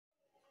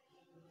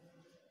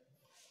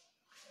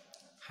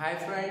Hi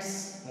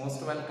friends,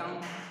 most welcome.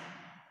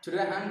 Today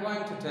I am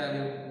going to tell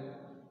you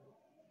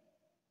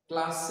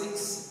class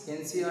 6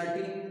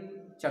 NCERT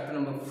chapter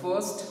number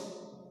 1st,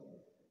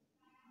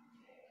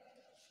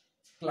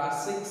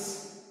 class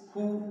 6,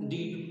 who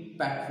did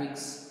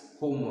Patrick's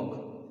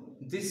homework.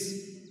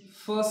 This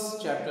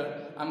first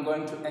chapter I am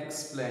going to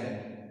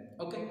explain.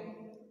 Okay,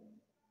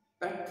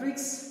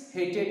 Patrick's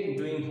hated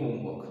doing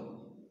homework.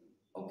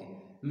 Okay,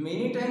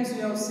 many times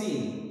we have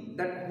seen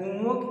that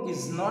homework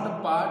is not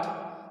a part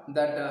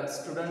that a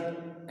student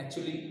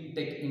actually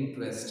take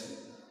interest.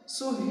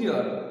 So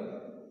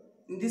here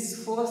in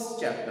this first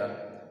chapter,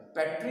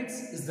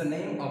 Patrick's is the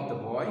name of the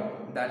boy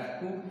that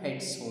who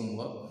hates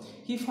homework.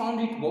 He found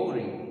it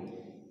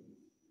boring.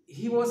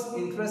 He was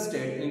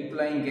interested in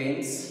playing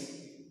games.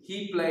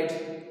 He played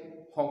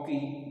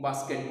hockey,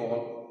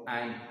 basketball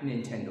and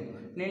Nintendo.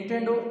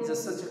 Nintendo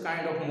is such a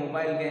kind of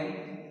mobile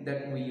game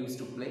that we used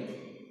to play.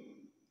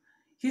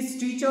 His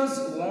teachers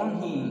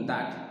warned him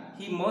that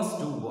he must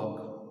do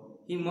work,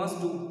 he must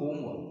do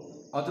homework,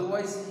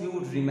 otherwise he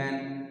would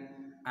remain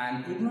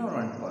an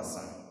ignorant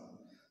person.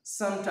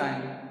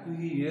 Sometimes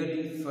he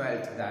really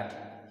felt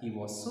that he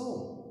was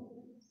so.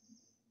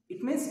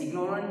 It means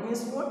ignorant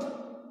means what?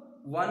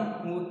 One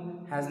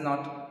who has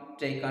not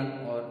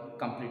taken or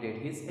completed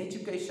his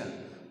education.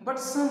 But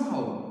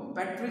somehow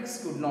Patrick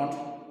could not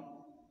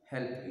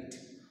help it.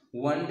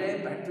 One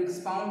day Patrick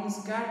found his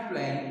cat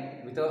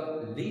playing with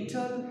a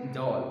little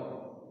doll.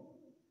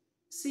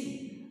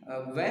 See,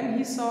 when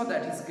he saw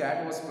that his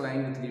cat was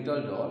playing with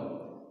little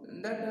doll,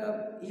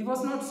 that he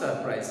was not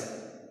surprised.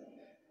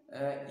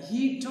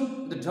 He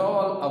took the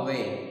doll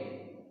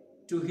away.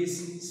 To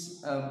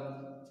his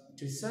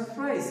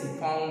surprise, he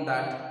found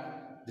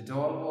that the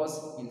doll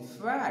was in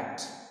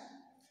fact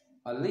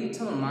a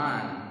little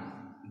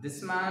man.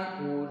 This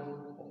man wore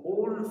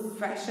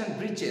old-fashioned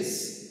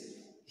breeches.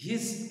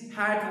 His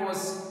hat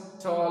was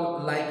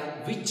tall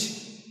like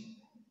witch.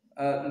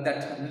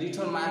 That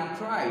little man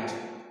cried,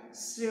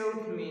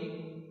 "Save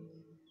me."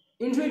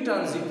 In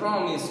return, he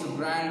promised to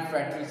grant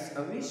Patrick's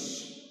a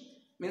wish.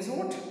 Means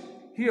what?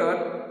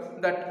 Here,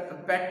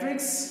 that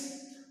Patrick's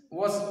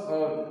was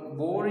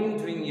boring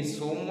doing his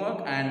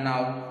homework, and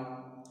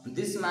now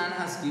this man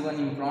has given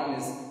him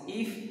promise,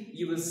 if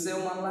you will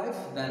save my life,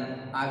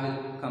 then I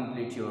will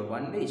complete your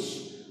one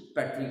wish.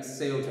 Patrick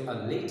saved a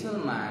little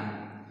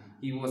man.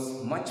 He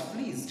was much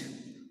pleased.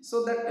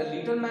 So that a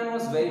little man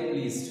was very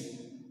pleased.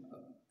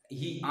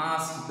 He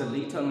asked the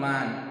little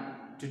man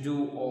to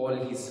do all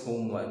his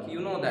homework. You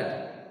know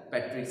that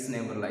Patrick's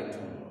never liked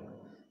homework.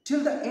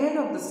 Till the end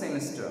of the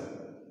semester,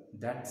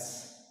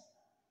 that's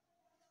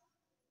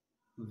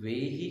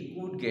way he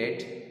could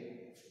get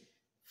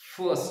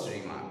first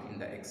remark in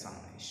the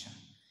examination.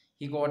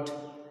 He got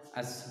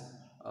as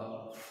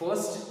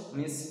first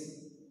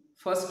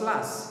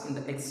class in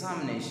the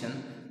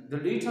examination. The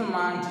little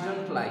man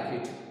didn't like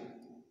it,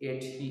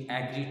 yet he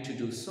agreed to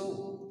do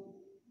so.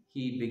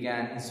 He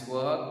began his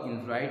work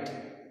in right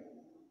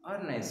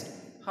earnest.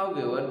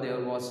 However,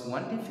 there was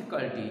one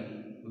difficulty.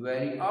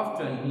 Very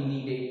often he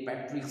needed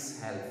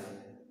Patrick's help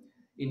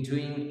in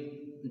doing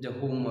the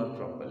homework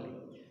properly.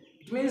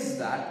 It means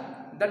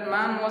that that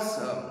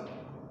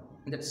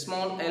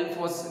small elf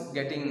was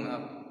getting a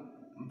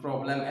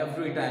problem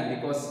every time,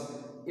 because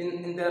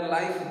in their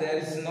life there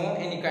is no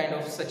any kind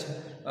of such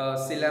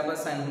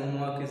syllabus and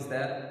homework is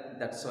there.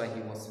 That's why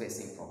he was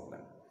facing problem.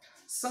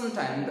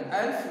 Sometimes the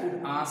elf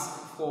would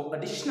ask for a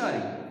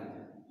dictionary.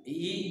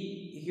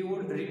 He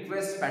would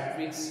request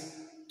Patrick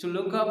to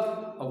look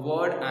up a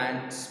word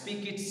and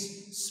speak its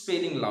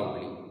spelling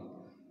loudly.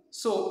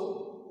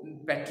 So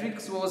Patrick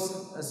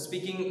was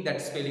speaking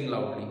that spelling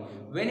loudly.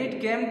 When it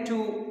came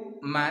to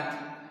math,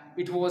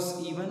 it was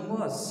even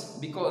worse,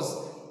 because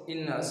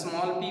in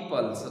small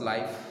people's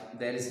life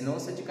there is no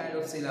such kind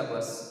of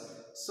syllabus.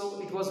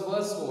 So it was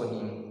worse for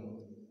him.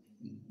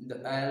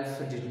 The elf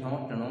did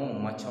not know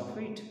much of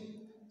it.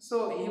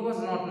 So he was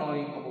not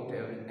knowing about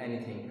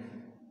anything.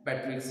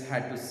 Patrick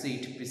had to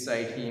sit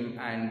beside him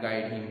and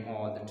guide him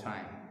all the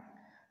time.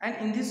 And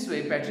in this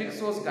way, Patrick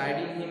was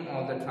guiding him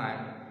all the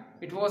time.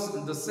 It was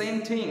the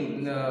same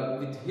thing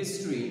with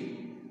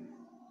history,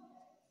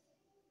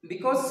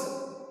 because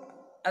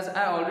as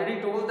I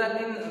already told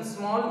that in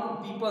small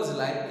people's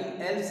life,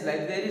 in elf's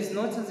life, there is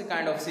no such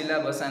kind of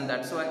syllabus, and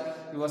that's why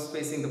he was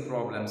facing the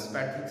problems.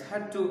 Patrick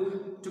had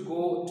to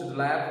go to the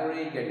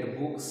library, get the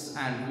books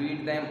and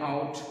read them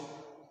out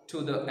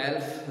to the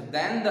elf.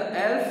 Then the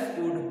elf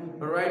would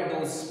write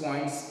those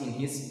points in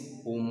his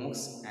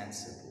homework's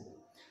answer book.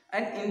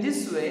 And in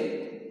this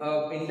way,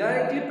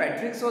 indirectly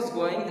Patrick was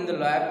going in the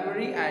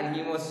library and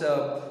he was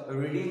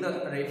reading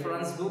the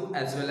reference book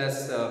as well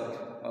as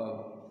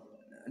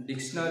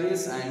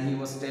dictionaries, and he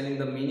was telling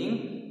the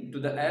meaning to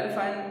the elf,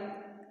 and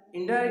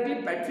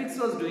indirectly Patrick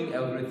was doing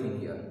everything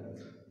here.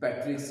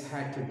 Patrick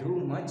had to do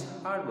much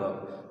hard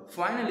work.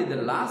 Finally,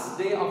 the last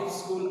day of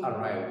school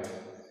arrived,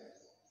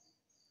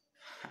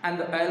 and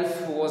the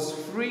elf was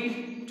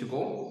free to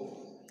go,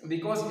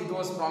 because it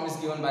was promise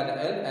given by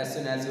the elf, as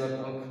soon as your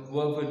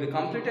work will be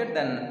completed,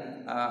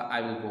 then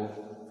I will go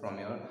from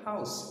your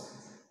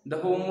house. The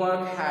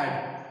homework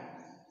had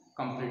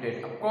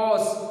completed, of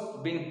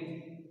course,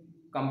 been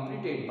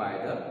completed by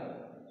the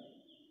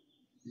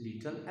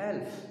little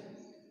elf.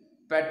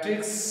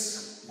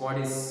 Patrick's got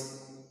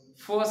his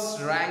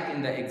first rank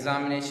in the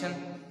examination.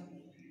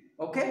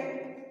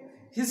 Okay,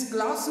 his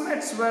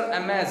classmates were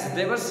amazed.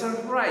 They were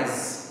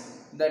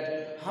surprised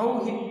that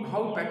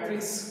how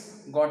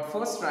Patrick's got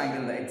first rank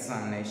in the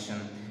examination.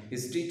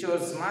 His teacher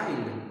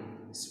smiled.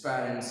 His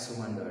parents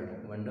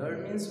wondered.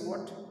 Wondered means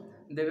what?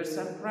 They were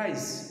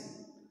surprised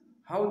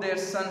how their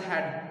son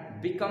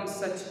had become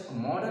such a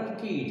model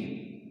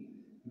kid,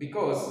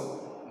 because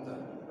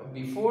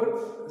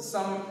before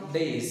some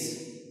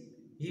days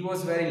he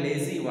was very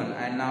lazy one,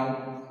 and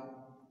now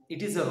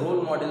it is a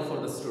role model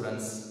for the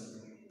students.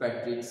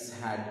 Patrick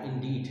had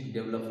indeed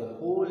developed a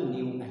whole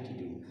new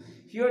attitude.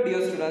 Here,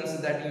 dear students,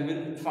 that you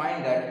will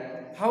find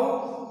that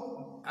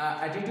how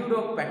attitude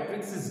of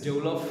Patrick is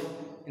developed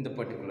in the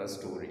particular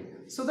story.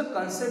 So the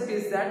concept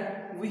is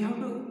that we have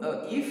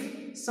to,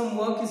 if some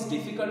work is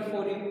difficult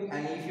for you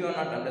and if you are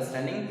not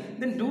understanding,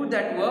 then do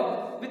that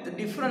work with a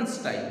different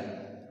style.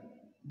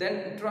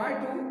 Then try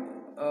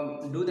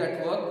to do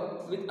that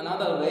work with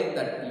another way,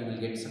 that you will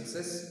get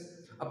success.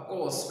 Of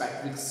course,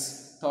 Patrick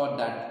thought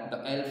that the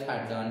elf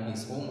had done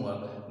his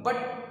homework,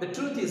 but the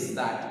truth is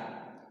that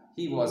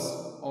he was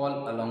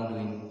all along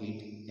doing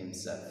it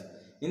himself.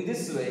 In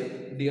this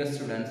way, dear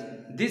students,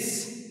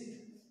 this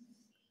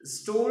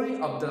story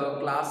of the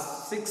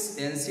class 6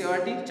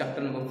 NCERT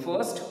chapter number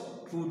 1st,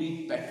 Who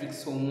Did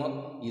Patrick's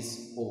Homework,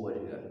 is over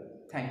here.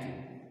 Thank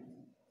you.